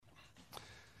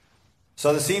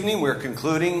So this evening we're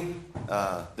concluding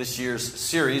this year's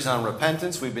series on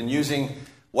repentance. We've been using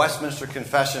Westminster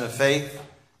Confession of Faith,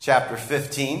 chapter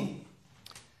 15,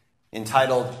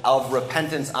 entitled Of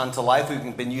Repentance Unto Life.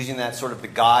 We've been using that sort of to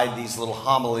guide these little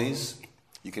homilies.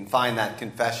 You can find that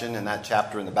confession and that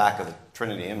chapter in the back of the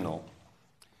Trinity hymnal.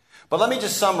 But let me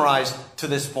just summarize to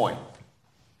this point.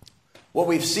 What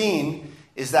we've seen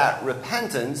is that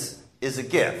repentance is a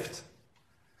gift.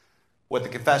 What the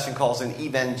confession calls an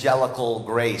evangelical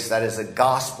grace. That is a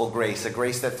gospel grace, a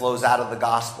grace that flows out of the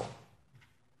gospel.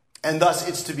 And thus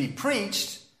it's to be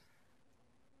preached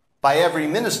by every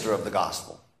minister of the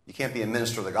gospel. You can't be a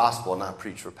minister of the gospel and not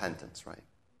preach repentance, right?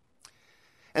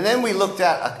 And then we looked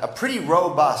at a pretty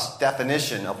robust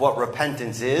definition of what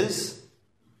repentance is,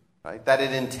 right? That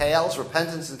it entails,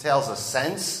 repentance entails a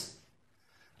sense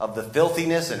of the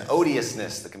filthiness and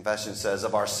odiousness, the confession says,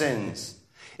 of our sins.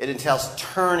 It entails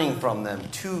turning from them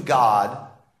to God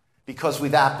because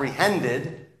we've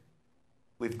apprehended,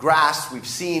 we've grasped, we've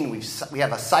seen, we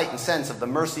have a sight and sense of the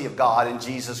mercy of God in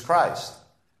Jesus Christ.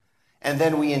 And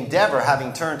then we endeavor,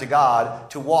 having turned to God,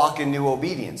 to walk in new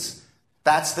obedience.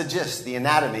 That's the gist, the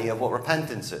anatomy of what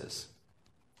repentance is.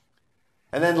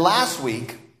 And then last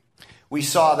week, we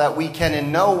saw that we can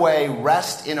in no way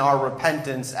rest in our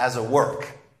repentance as a work.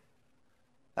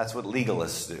 That's what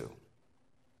legalists do.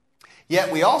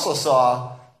 Yet we also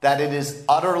saw that it is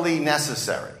utterly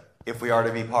necessary if we are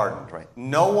to be pardoned, right?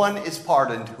 No one is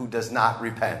pardoned who does not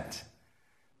repent.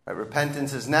 Right?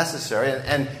 Repentance is necessary.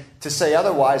 And to say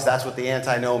otherwise, that's what the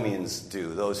antinomians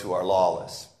do, those who are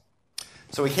lawless.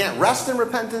 So we can't rest in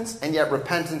repentance, and yet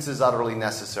repentance is utterly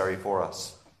necessary for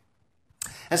us.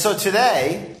 And so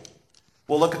today,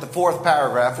 we'll look at the fourth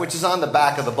paragraph, which is on the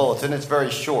back of the bulletin. It's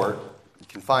very short. You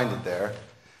can find it there.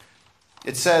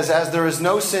 It says, as there is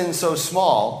no sin so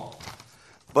small,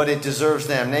 but it deserves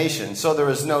damnation, so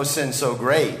there is no sin so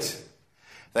great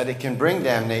that it can bring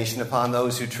damnation upon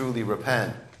those who truly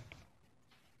repent.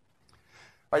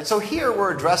 All right, so here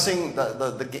we're addressing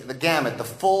the gamut, the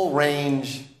full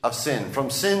range of sin,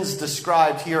 from sins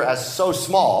described here as so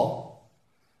small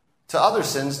to other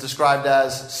sins described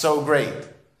as so great.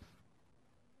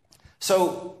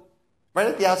 So, right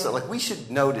at the outset, we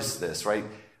should notice this, right?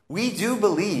 We do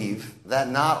believe that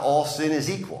not all sin is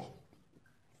equal.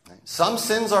 Some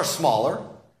sins are smaller,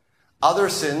 other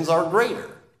sins are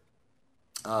greater.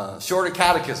 Shorter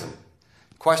Catechism,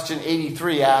 question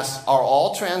 83 asks, are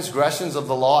all transgressions of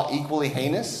the law equally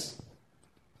heinous?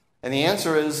 And the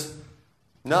answer is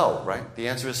no, right? The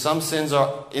answer is some sins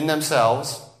are in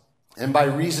themselves, and by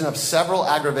reason of several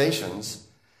aggravations,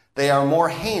 they are more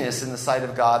heinous in the sight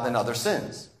of God than other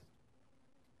sins.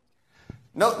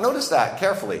 Notice that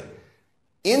carefully.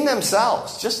 In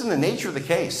themselves, just in the nature of the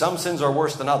case, some sins are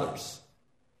worse than others.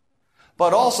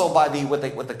 But also by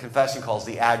what the confession calls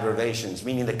the aggravations,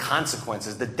 meaning the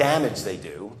consequences, the damage they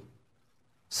do,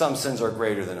 some sins are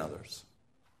greater than others.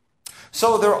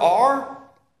 So there are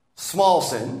small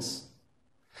sins,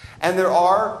 and there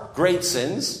are great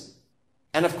sins,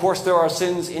 and of course there are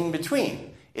sins in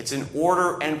between. It's an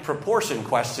order and proportion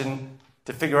question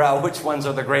to figure out which ones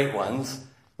are the great ones,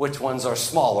 which ones are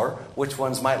smaller, which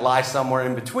ones might lie somewhere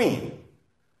in between.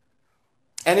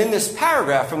 And in this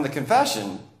paragraph from the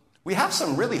confession, we have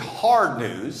some really hard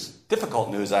news, difficult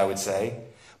news, I would say,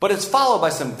 but it's followed by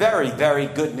some very, very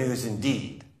good news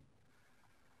indeed.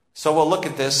 So we'll look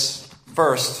at this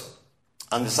first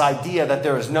on this idea that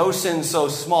there is no sin so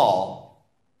small,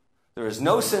 there is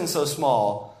no sin so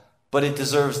small, but it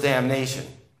deserves damnation.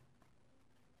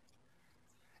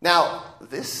 Now,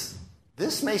 this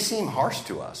may seem harsh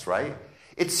to us, right?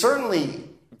 It certainly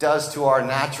does to our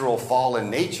natural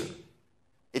fallen nature.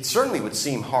 It certainly would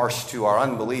seem harsh to our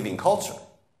unbelieving culture.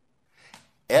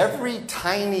 Every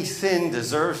tiny sin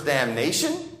deserves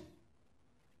damnation?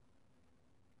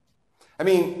 I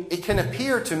mean, it can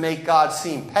appear to make God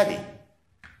seem petty.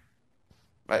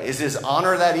 Right? Is his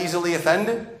honor that easily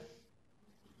offended?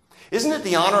 Isn't it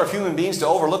the honor of human beings to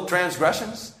overlook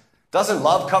transgressions? Doesn't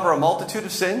love cover a multitude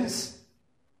of sins?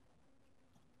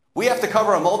 We have to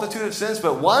cover a multitude of sins,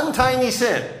 but one tiny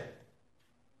sin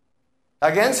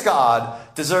against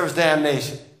God deserves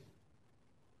damnation.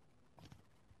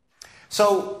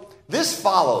 So this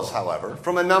follows, however,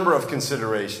 from a number of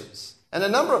considerations and a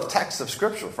number of texts of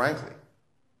Scripture, frankly.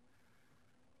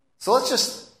 So let's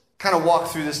just kind of walk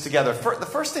through this together. The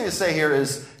first thing to say here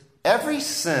is every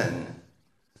sin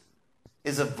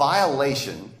is a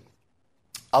violation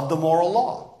of the moral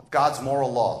law, of God's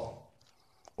moral law,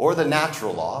 or the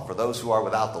natural law for those who are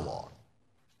without the law.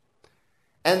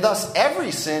 And thus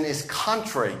every sin is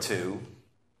contrary to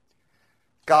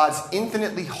God's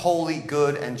infinitely holy,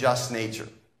 good, and just nature.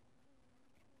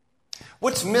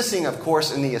 What's missing, of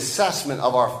course, in the assessment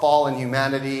of our fallen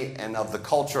humanity and of the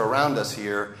culture around us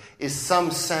here is some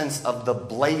sense of the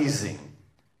blazing,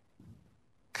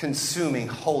 consuming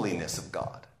holiness of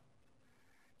God.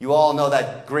 You all know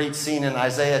that great scene in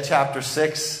Isaiah chapter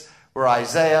 6, where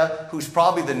Isaiah, who's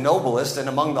probably the noblest and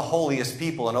among the holiest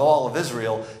people in all of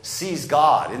Israel, sees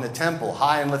God in the temple,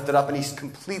 high and lifted up, and he's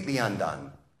completely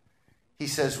undone. He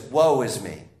says, "Woe is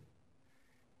me."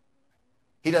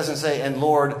 He doesn't say, "And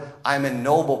Lord, I'm a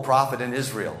noble prophet in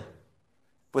Israel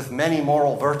with many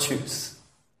moral virtues.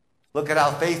 Look at how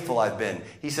faithful I've been."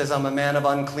 He says, "I'm a man of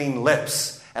unclean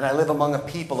lips, and I live among a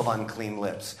people of unclean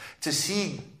lips." To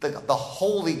see the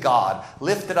holy God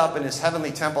lifted up in his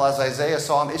heavenly temple as Isaiah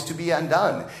saw him is to be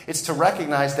undone. It's to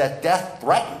recognize that death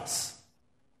threatens.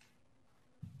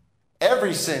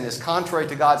 Every sin is contrary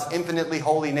to God's infinitely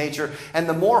holy nature, and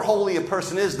the more holy a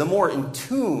person is, the more in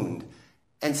tune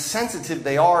and sensitive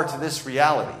they are to this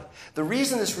reality. The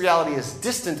reason this reality is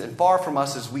distant and far from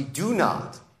us is we do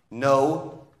not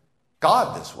know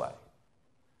God this way.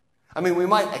 I mean, we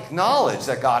might acknowledge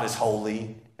that God is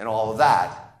holy and all of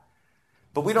that,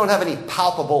 but we don't have any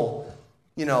palpable,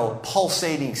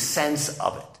 pulsating sense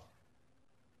of it.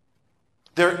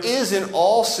 There is in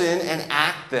all sin an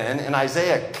act then, and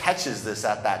Isaiah catches this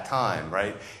at that time,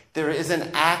 right? There is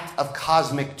an act of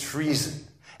cosmic treason,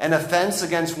 an offense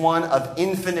against one of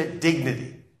infinite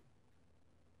dignity.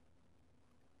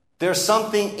 There's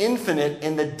something infinite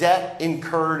in the debt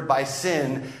incurred by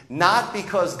sin, not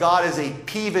because God is a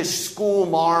peevish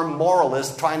schoolmarm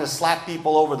moralist trying to slap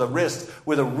people over the wrist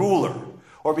with a ruler,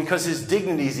 or because his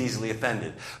dignity is easily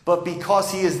offended, but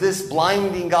because he is this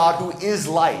blinding God who is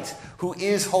light, who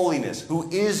is holiness, who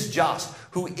is just,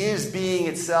 who is being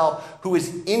itself, who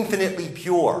is infinitely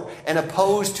pure and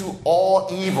opposed to all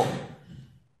evil.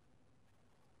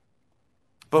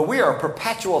 But we are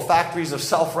perpetual factories of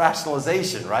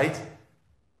self-rationalization, right?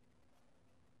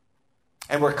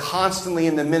 And we're constantly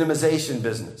in the minimization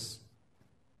business.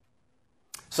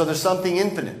 So there's something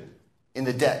infinite in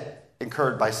the debt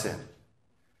incurred by sin.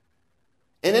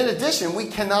 And in addition, we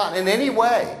cannot in any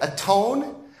way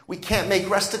atone. We can't make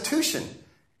restitution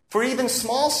for even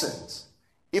small sins.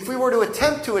 If we were to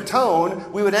attempt to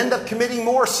atone, we would end up committing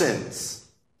more sins.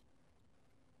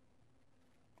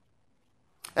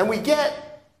 And we get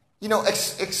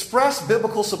express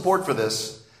biblical support for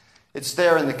this. It's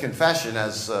there in the confession,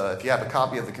 as if you have a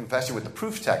copy of the confession with the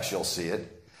proof text, you'll see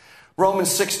it. Romans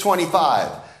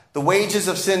 6:25, the wages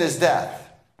of sin is death.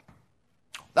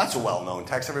 That's a well-known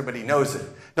text. Everybody knows it.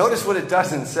 Notice what it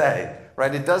doesn't say,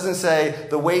 right? It doesn't say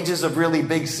the wages of really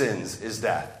big sins is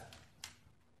death.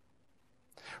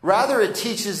 Rather, it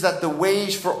teaches that the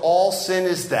wage for all sin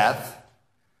is death,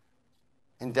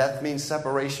 and death means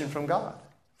separation from God,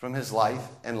 from his life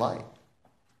and light.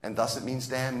 And thus it means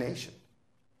damnation.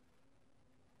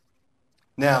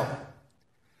 Now,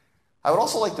 I would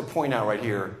also like to point out right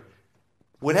here,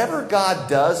 whatever God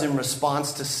does in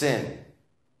response to sin,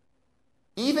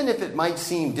 even if it might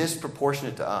seem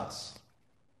disproportionate to us,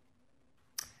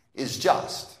 is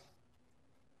just.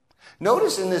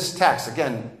 Notice in this text,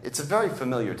 again, it's a very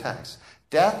familiar text.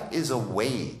 Death is a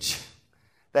wage.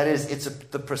 That is, it's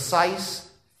the precise,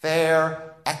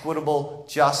 fair, equitable,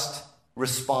 just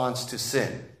response to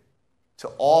sin, to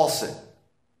all sin.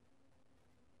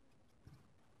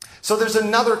 So there's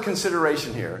another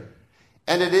consideration here,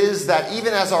 and it is that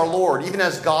even as our Lord, even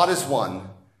as God is one,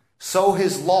 so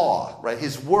his law, right,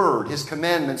 his word, his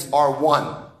commandments are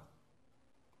one.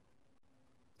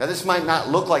 Now this might not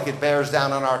look like it bears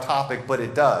down on our topic, but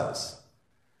it does.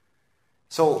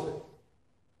 So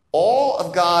all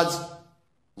of God's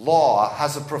law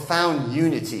has a profound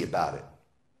unity about it.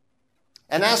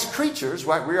 And as creatures,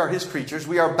 right, we are his creatures,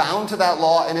 we are bound to that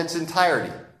law in its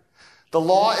entirety. The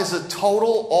law is a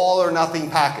total all or nothing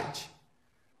package.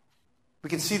 We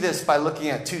can see this by looking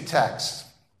at two texts.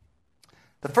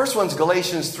 The first one's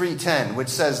Galatians 3:10, which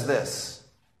says this: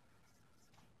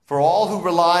 "For all who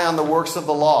rely on the works of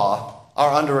the law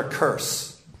are under a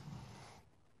curse.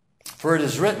 For it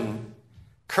is written,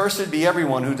 'Cursed be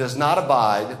everyone who does not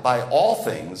abide by all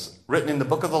things written in the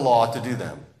book of the law to do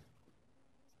them.'"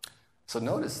 So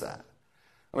notice that.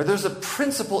 I mean, there's a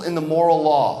principle in the moral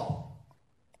law.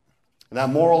 And that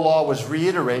moral law was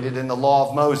reiterated in the law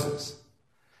of Moses.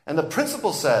 And the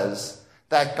principle says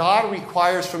that God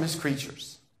requires from his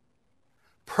creatures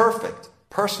perfect,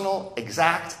 personal,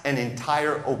 exact, and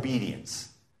entire obedience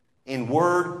in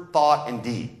word, thought, and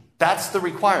deed. That's the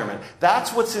requirement.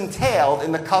 That's what's entailed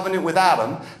in the covenant with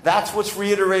Adam. That's what's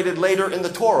reiterated later in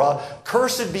the Torah.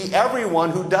 "Cursed be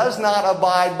everyone who does not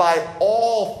abide by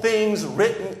all things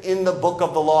written in the book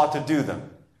of the law to do them."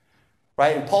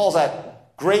 right? And Paul's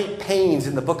at great pains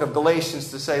in the book of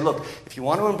Galatians to say, look, if you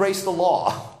want to embrace the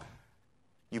law,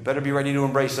 you better be ready to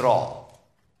embrace it all.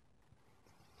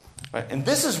 Right? And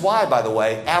this is why, by the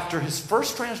way, after his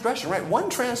first transgression, right,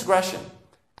 one transgression,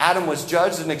 Adam was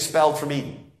judged and expelled from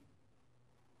Eden.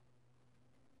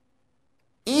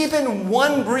 Even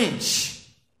one breach,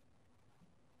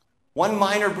 one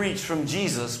minor breach from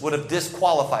Jesus would have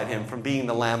disqualified him from being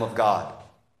the Lamb of God.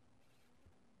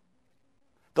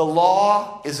 The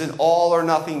law is an all or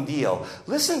nothing deal.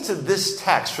 Listen to this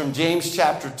text from James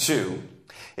chapter 2.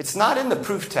 It's not in the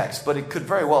proof text, but it could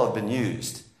very well have been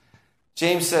used.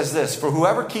 James says this, "For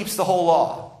whoever keeps the whole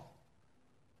law,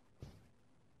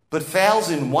 but fails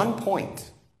in one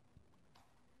point,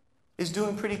 is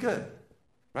doing pretty good,"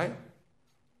 right?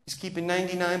 He's keeping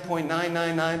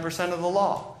 99.999% of the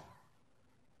law.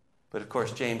 But of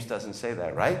course, James doesn't say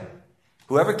that, right?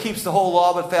 Whoever keeps the whole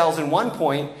law but fails in one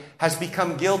point has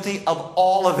become guilty of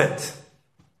all of it.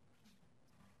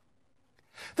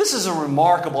 This is a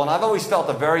remarkable, and I've always felt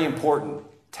a very important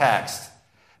text,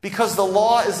 because the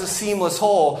law is a seamless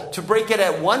whole. To break it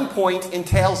at one point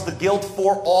entails the guilt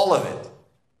for all of it.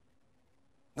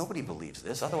 Nobody believes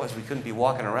this, otherwise we couldn't be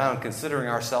walking around considering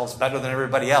ourselves better than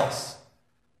everybody else.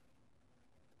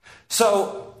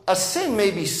 So, a sin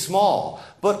may be small,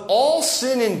 but all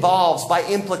sin involves, by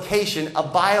implication, a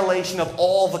violation of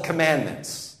all the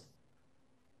commandments.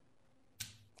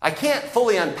 I can't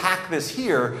fully unpack this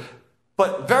here,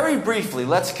 but very briefly,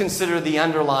 let's consider the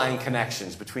underlying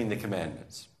connections between the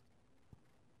commandments.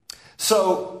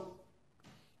 So,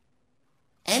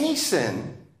 any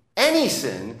sin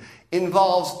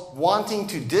involves wanting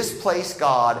to displace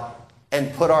God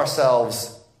and put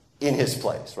ourselves in his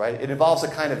place, right? It involves a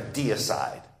kind of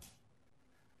deicide.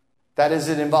 That is,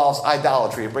 it involves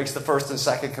idolatry. It breaks the first and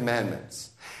second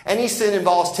commandments. Any sin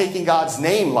involves taking God's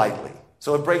name lightly,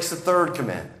 so it breaks the third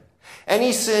commandment.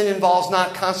 Any sin involves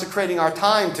not consecrating our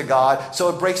time to God, so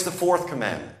it breaks the fourth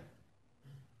commandment,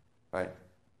 right?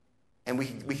 And we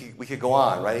could go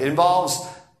on, right? It involves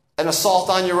an assault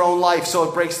on your own life, so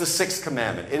it breaks the sixth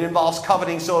commandment. It involves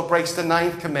coveting, so it breaks the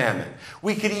ninth commandment.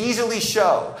 We could easily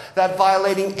show that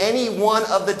violating any one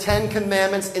of the 10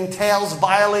 commandments entails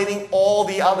violating all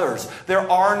the others. There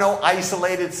are no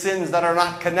isolated sins that are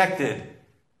not connected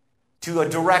to a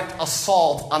direct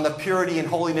assault on the purity and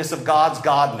holiness of God's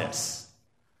godness.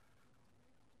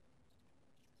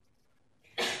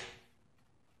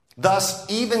 Thus,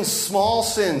 even small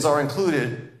sins are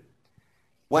included.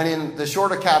 When in the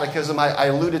Shorter Catechism, I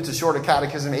alluded to Shorter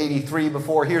Catechism 83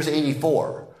 before, here's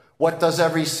 84. What does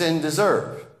every sin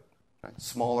deserve? Right,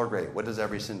 small or great, what does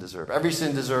every sin deserve? Every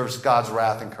sin deserves God's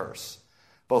wrath and curse,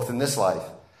 both in this life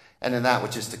and in that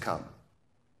which is to come.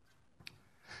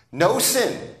 No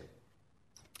sin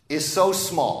is so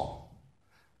small,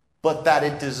 but that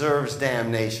it deserves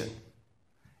damnation.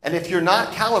 And if you're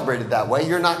not calibrated that way,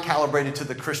 you're not calibrated to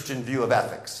the Christian view of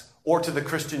ethics, or to the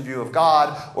Christian view of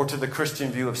God, or to the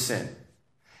Christian view of sin.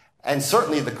 And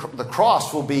certainly the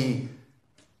cross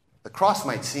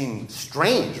might seem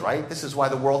strange, right? This is why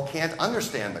the world can't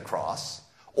understand the cross.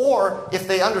 Or if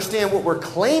they understand what we're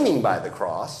claiming by the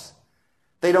cross,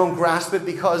 they don't grasp it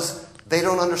because they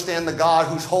don't understand the God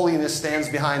whose holiness stands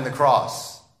behind the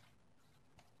cross.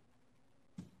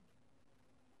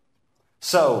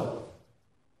 So,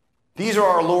 these are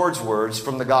our Lord's words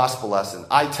from the gospel lesson.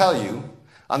 I tell you,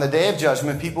 on the day of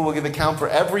judgment, people will give account for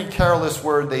every careless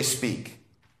word they speak.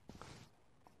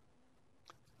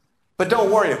 But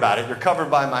don't worry about it. You're covered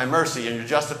by my mercy and you're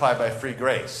justified by free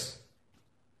grace.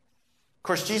 Of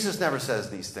course, Jesus never says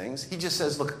these things. He just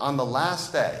says, look, on the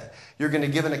last day, you're going to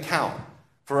give an account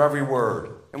for every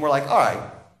word. And we're like, all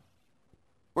right,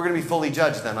 we're going to be fully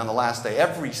judged then on the last day.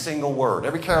 Every single word,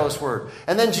 every careless word.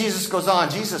 And then Jesus goes on.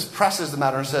 Jesus presses the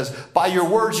matter and says, by your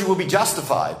words you will be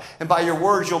justified, and by your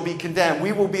words you'll be condemned.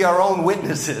 We will be our own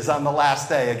witnesses on the last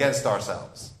day against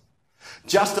ourselves.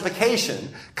 Justification,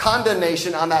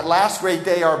 condemnation on that last great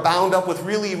day are bound up with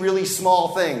really, really small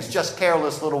things, just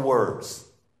careless little words.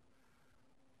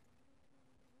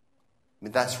 I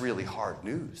mean, that's really hard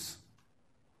news.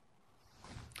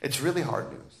 It's really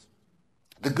hard news.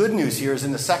 The good news here is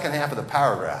in the second half of the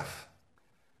paragraph.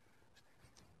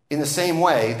 In the same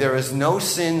way, there is no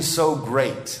sin so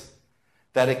great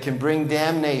that it can bring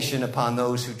damnation upon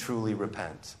those who truly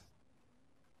repent.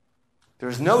 There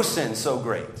is no sin so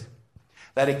great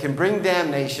that it can bring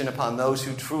damnation upon those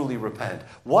who truly repent.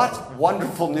 What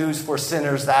wonderful news for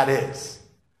sinners that is.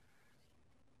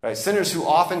 Right? Sinners who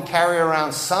often carry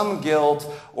around some guilt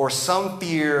or some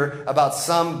fear about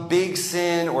some big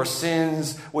sin or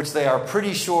sins which they are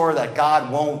pretty sure that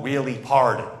God won't really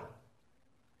pardon.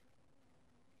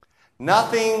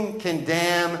 Nothing can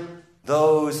damn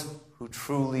those who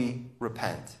truly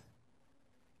repent.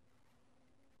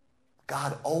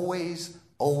 God always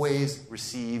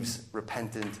receives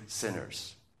repentant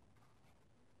sinners.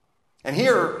 And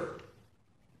here,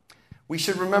 we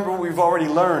should remember what we've already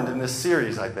learned in this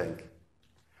series, I think.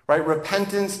 Right?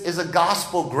 Repentance is a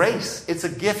gospel grace. It's a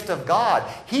gift of God.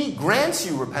 He grants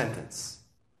you repentance.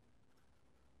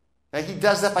 Now, he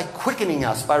does that by quickening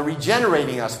us, by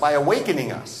regenerating us, by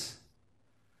awakening us.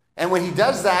 And when he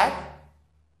does that,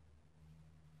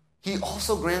 he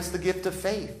also grants the gift of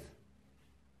faith.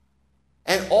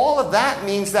 And all of that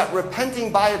means that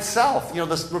repenting by itself,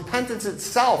 this repentance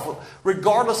itself,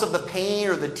 regardless of the pain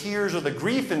or the tears or the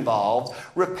grief involved,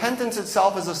 repentance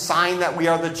itself is a sign that we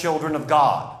are the children of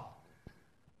God.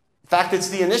 In fact, it's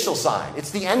the initial sign.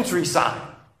 It's the entry sign.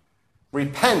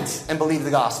 Repent and believe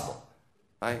the gospel.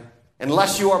 Right?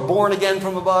 Unless you are born again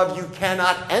from above, you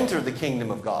cannot enter the kingdom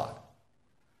of God.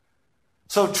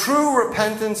 So true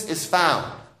repentance is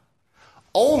found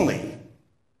only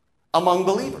among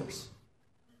believers.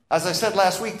 As I said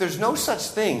last week, there's no such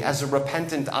thing as a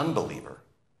repentant unbeliever.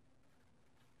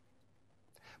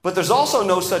 But there's also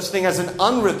no such thing as an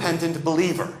unrepentant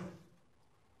believer.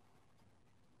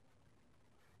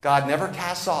 God never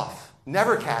casts off,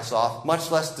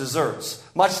 much less deserts,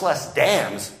 much less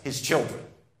damns his children,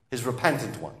 his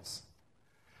repentant ones.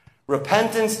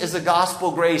 Repentance is a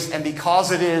gospel grace, and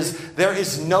because it is, there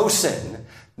is no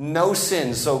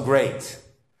sin so great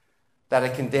that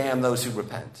it can damn those who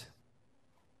repent.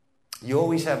 You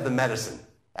always have the medicine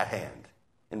at hand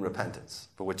in repentance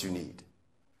for what you need.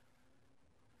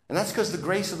 And that's because the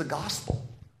grace of the gospel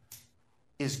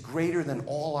is greater than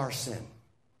all our sin.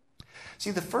 See,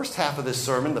 the first half of this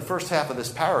sermon, the first half of this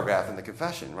paragraph in the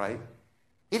confession, right?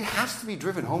 It has to be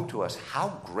driven home to us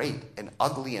how great and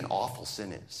ugly and awful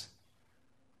sin is.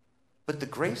 But the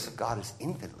grace of God is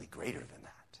infinitely greater than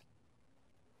that.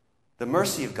 The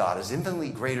mercy of God is infinitely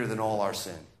greater than all our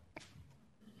sin.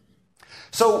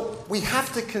 So we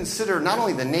have to consider not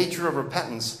only the nature of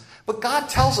repentance, but God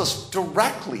tells us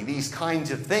directly these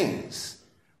kinds of things.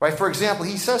 Right? For example,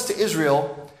 he says to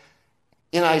Israel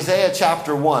in Isaiah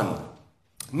chapter 1,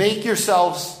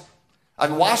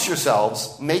 wash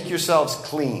yourselves, make yourselves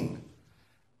clean.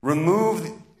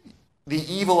 Remove the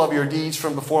evil of your deeds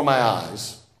from before my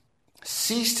eyes.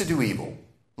 Cease to do evil.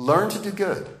 Learn to do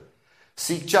good.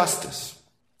 Seek justice.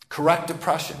 Correct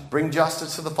oppression. Bring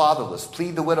justice to the fatherless.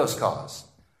 Plead the widow's cause.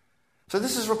 So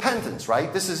this is repentance,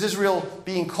 right? This is Israel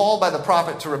being called by the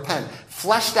prophet to repent.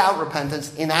 Fleshed out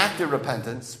repentance, enacted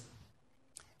repentance.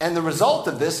 And the result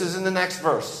of this is in the next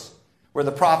verse, where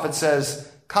the prophet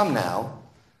says, "Come now,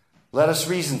 let us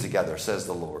reason together, says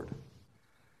the Lord.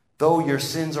 Though your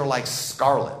sins are like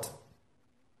scarlet."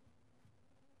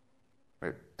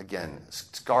 Right? Again,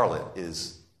 scarlet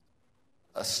is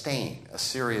a stain, a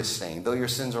serious stain. Though your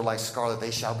sins are like scarlet,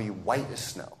 they shall be white as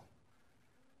snow.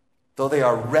 Though they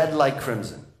are red like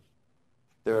crimson,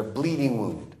 they're a bleeding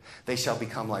wound, they shall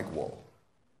become like wool.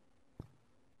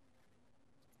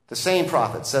 The same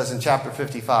prophet says in chapter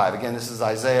 55, again, this is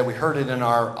Isaiah, we heard it in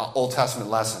our Old Testament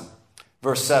lesson,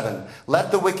 verse 7,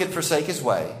 "Let the wicked forsake his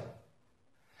way,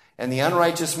 and the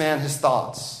unrighteous man his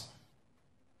thoughts.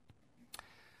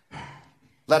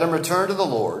 Let him return to the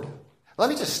Lord." Let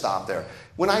me just stop there.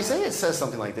 When Isaiah says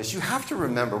something like this, you have to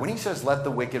remember, when he says, "Let the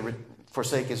wicked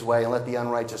forsake his way, and let the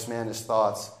unrighteous man his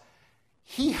thoughts,"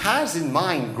 he has in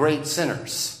mind great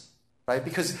sinners, right?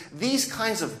 Because these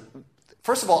kinds of,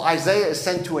 first of all, Isaiah is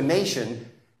sent to a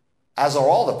nation, as are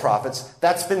all the prophets,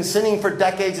 that's been sinning for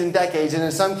decades and decades, and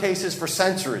in some cases for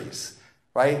centuries,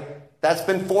 right? That's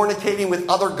been fornicating with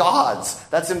other gods.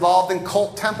 That's involved in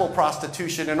cult temple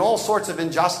prostitution and all sorts of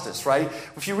injustice, right?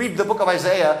 If you read the book of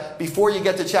Isaiah, before you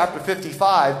get to chapter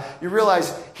 55, you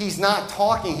realize he's not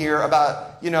talking here about,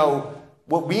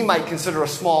 what we might consider a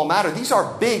small matter. These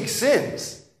are big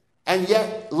sins. And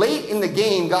yet, late in the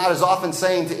game, God is often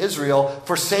saying to Israel,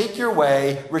 "Forsake your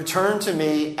way, return to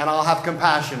me, and I'll have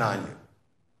compassion on you."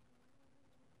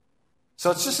 So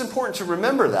it's just important to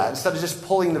remember that instead of just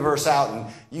pulling the verse out and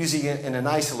using it in an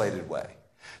isolated way.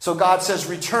 So God says,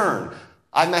 "Return.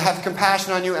 I may have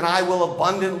compassion on you, and I will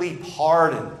abundantly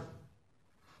pardon."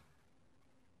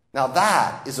 Now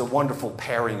that is a wonderful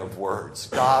pairing of words.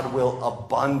 God will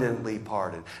abundantly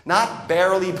pardon. Not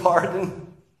barely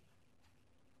pardon.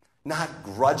 Not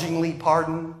grudgingly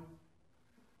pardon.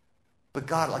 But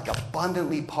God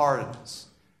abundantly pardons.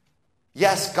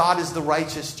 Yes, God is the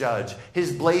righteous judge.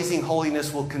 His blazing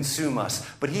holiness will consume us.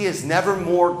 But he is never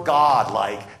more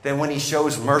God-like than when he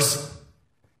shows mercy.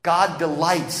 God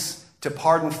delights to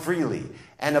pardon freely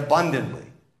and abundantly.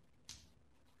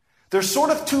 There's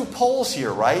sort of two poles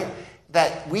here, right?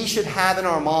 That we should have in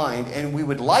our mind, and we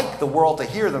would like the world to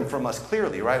hear them from us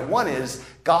clearly, right? One is,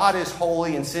 God is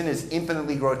holy and sin is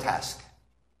infinitely grotesque.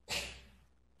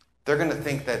 They're going to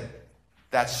think that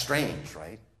that's strange,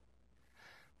 right?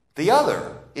 The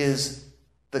other is,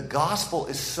 the gospel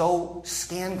is so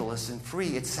scandalous and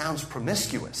free, it sounds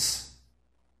promiscuous.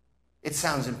 It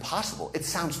sounds impossible. It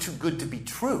sounds too good to be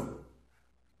true.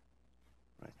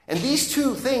 Right? And these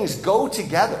two things go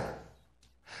together.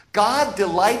 God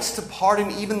delights to pardon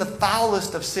even the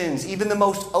foulest of sins, even the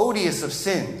most odious of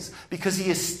sins, because he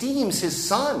esteems his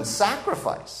son's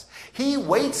sacrifice. He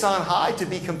waits on high to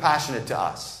be compassionate to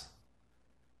us.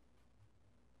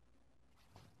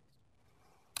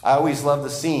 I always love the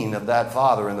scene of that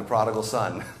father and the prodigal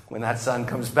son when that son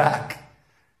comes back.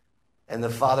 And the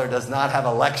father does not have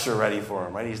a lecture ready for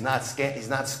him, right? He's not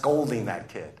scolding that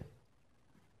kid.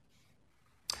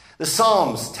 The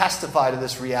Psalms testify to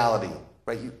this reality,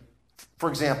 right? For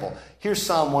example, here's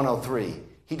Psalm 103.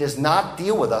 He does not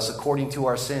deal with us according to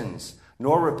our sins,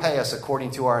 nor repay us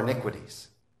according to our iniquities.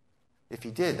 If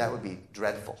he did, that would be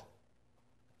dreadful.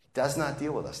 He does not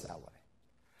deal with us that way.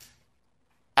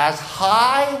 As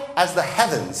high as the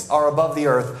heavens are above the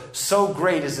earth, so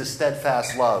great is his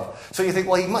steadfast love. So you think,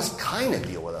 well, he must kind of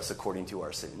deal with us according to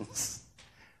our sins.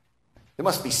 There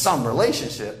must be some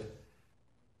relationship.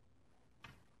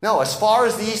 No, as far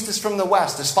as the east is from the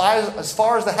west, as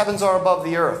far as the heavens are above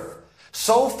the earth,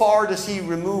 so far does he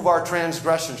remove our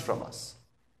transgressions from us.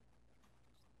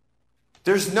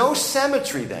 There's no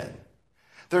symmetry then.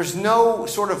 There's no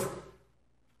sort of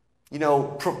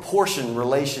proportion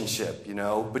relationship,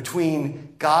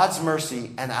 between God's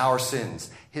mercy and our sins.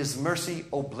 His mercy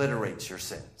obliterates your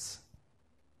sins.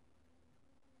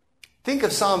 Think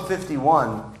of Psalm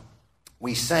 51.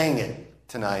 We sang it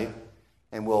tonight,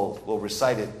 and we'll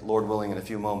recite it, Lord willing, in a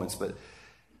few moments. But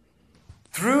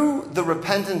through the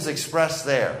repentance expressed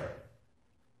there,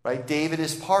 right, David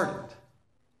is pardoned.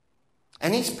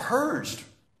 And he's purged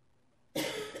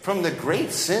from the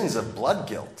great sins of blood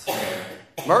guilt.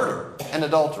 Murder and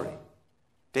adultery.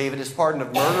 David is pardoned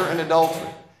of murder and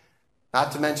adultery.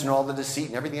 Not to mention all the deceit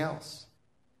and everything else.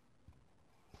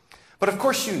 But of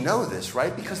course you know this,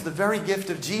 right? Because the very gift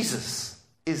of Jesus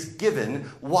is given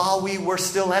while we were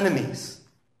still enemies.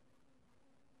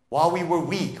 While we were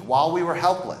weak. While we were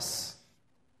helpless.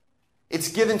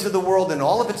 It's given to the world in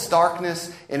all of its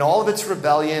darkness, in all of its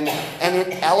rebellion, and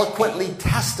it eloquently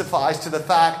testifies to the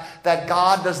fact that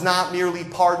God does not merely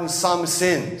pardon some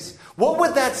sins. What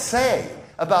would that say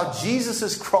about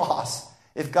Jesus' cross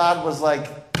if God was like,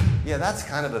 yeah, that's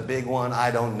kind of a big one.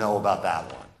 I don't know about that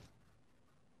one.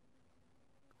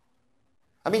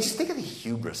 I mean, just think of the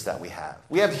hubris that we have.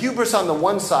 We have hubris on the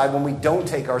one side when we don't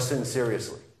take our sins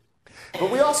seriously.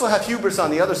 But we also have hubris on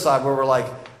the other side where we're like,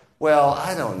 well,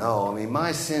 I don't know. I mean,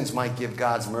 my sins might give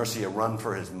God's mercy a run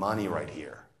for his money right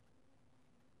here.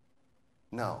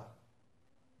 No.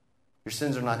 Your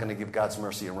sins are not going to give God's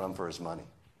mercy a run for his money.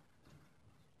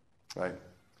 Right?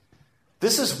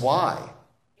 This is why,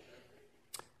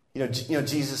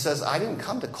 Jesus says, I didn't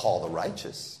come to call the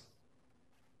righteous.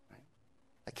 Right?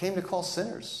 I came to call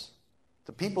sinners.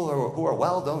 The people who are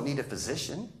well don't need a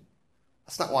physician.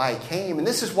 That's not why I came. And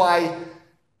this is why,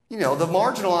 the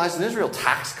marginalized in Israel,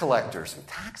 tax collectors.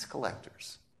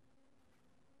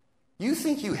 You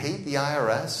think you hate the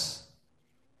IRS?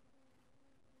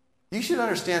 You should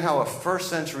understand how a first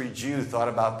century Jew thought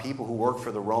about people who worked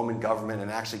for the Roman government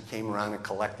and actually came around and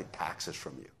collected taxes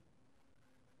from you.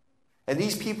 And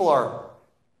these people are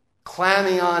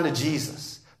clamming on to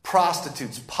Jesus.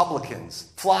 Prostitutes,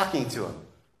 publicans, flocking to him.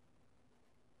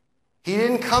 He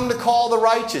didn't come to call the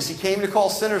righteous. He came to call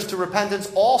sinners to repentance,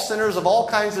 all sinners of all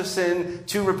kinds of sin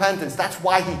to repentance. That's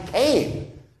why he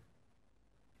came.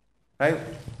 Right?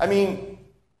 I mean,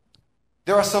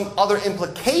 there are some other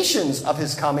implications of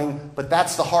his coming, but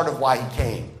that's the heart of why he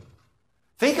came.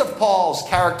 Think of Paul's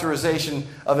characterization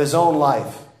of his own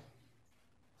life.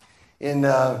 In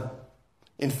 1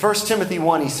 Timothy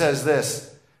 1, he says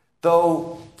this,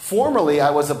 though formerly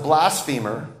I was a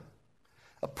blasphemer,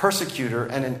 a persecutor,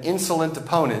 and an insolent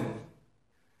opponent,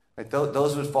 right,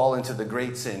 those would fall into the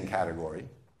great sin category.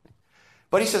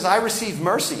 But he says, I received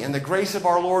mercy, and the grace of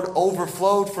our Lord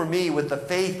overflowed for me with the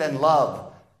faith and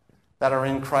love that are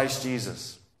in Christ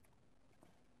Jesus.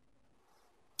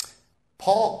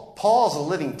 Paul's a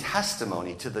living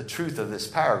testimony to the truth of this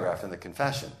paragraph in the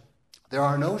confession. There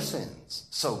are no sins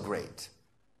so great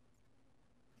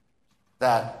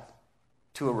that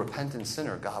to a repentant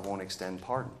sinner God won't extend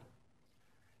pardon.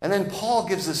 And then Paul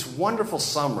gives this wonderful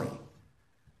summary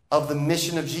of the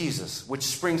mission of Jesus, which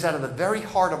springs out of the very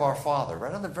heart of our Father,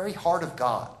 right out of the very heart of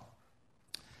God.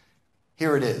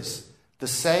 Here it is. The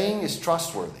saying is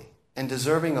trustworthy and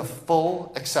deserving of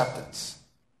full acceptance,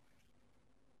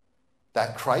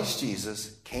 that Christ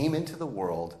Jesus came into the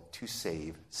world to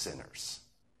save sinners,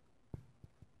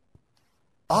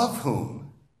 of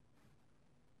whom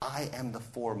I am the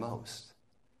foremost.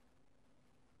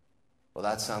 Well,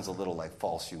 that sounds a little like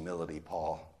false humility,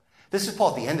 Paul. This is Paul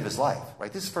at the end of his life,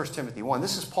 right? This is 1 Timothy 1.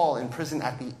 This is Paul in prison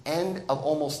at the end of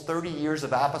almost 30 years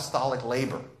of apostolic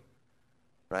labor,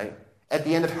 right? At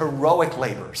the end of heroic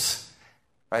labors,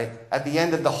 right? At the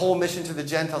end of the whole mission to the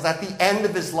Gentiles, at the end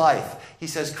of his life, he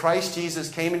says, Christ Jesus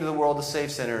came into the world to save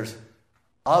sinners,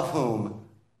 of whom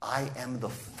I am the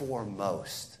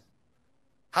foremost.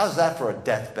 How's that for a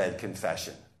deathbed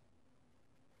confession?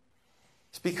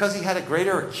 It's because he had a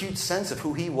greater acute sense of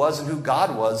who he was and who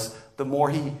God was the more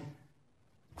he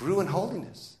grew in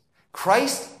holiness.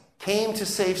 Christ came to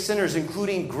save sinners,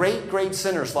 including great, great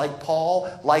sinners like Paul,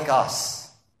 like us.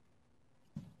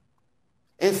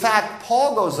 In fact,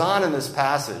 Paul goes on in this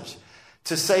passage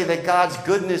to say that God's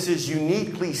goodness is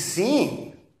uniquely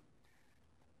seen.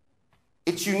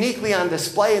 It's uniquely on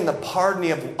display in the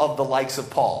pardoning of the likes of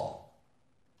Paul.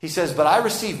 He says, but I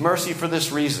received mercy for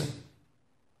this reason.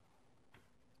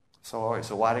 So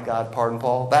why did God pardon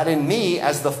Paul? That in me,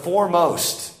 as the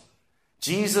foremost,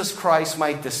 Jesus Christ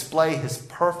might display his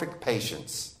perfect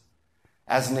patience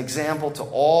as an example to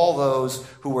all those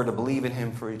who were to believe in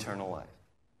him for eternal life.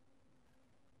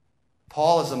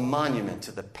 Paul is a monument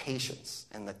to the patience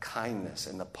and the kindness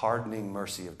and the pardoning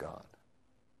mercy of God.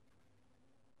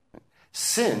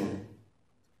 Sin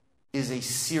is a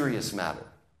serious matter.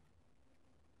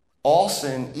 All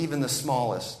sin, even the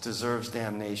smallest, deserves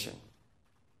damnation.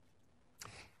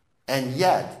 And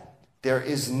yet, there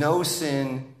is no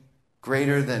sin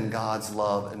greater than God's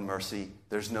love and mercy.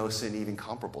 There's no sin even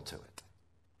comparable to it.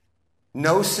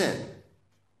 No sin,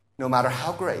 no matter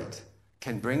how great,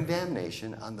 can bring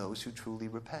damnation on those who truly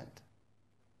repent.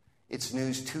 It's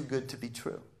news too good to be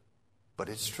true, but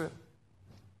it's true.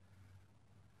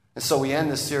 And so we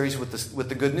end this series with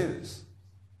the good news,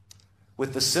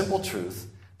 with the simple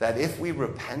truth that if we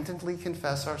repentantly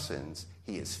confess our sins,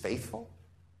 he is faithful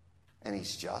and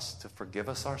he's just to forgive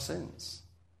us our sins.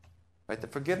 Right? The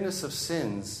forgiveness of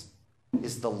sins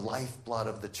is the lifeblood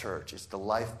of the church. It's the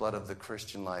lifeblood of the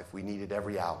Christian life. We need it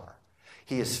every hour.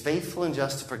 He is faithful and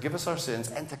just to forgive us our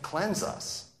sins and to cleanse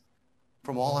us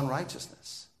from all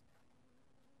unrighteousness.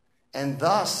 And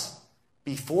thus,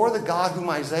 before the God whom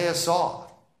Isaiah saw,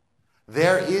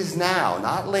 there is now,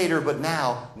 not later, but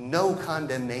now, no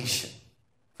condemnation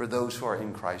for those who are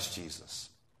in Christ Jesus.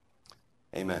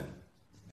 Amen.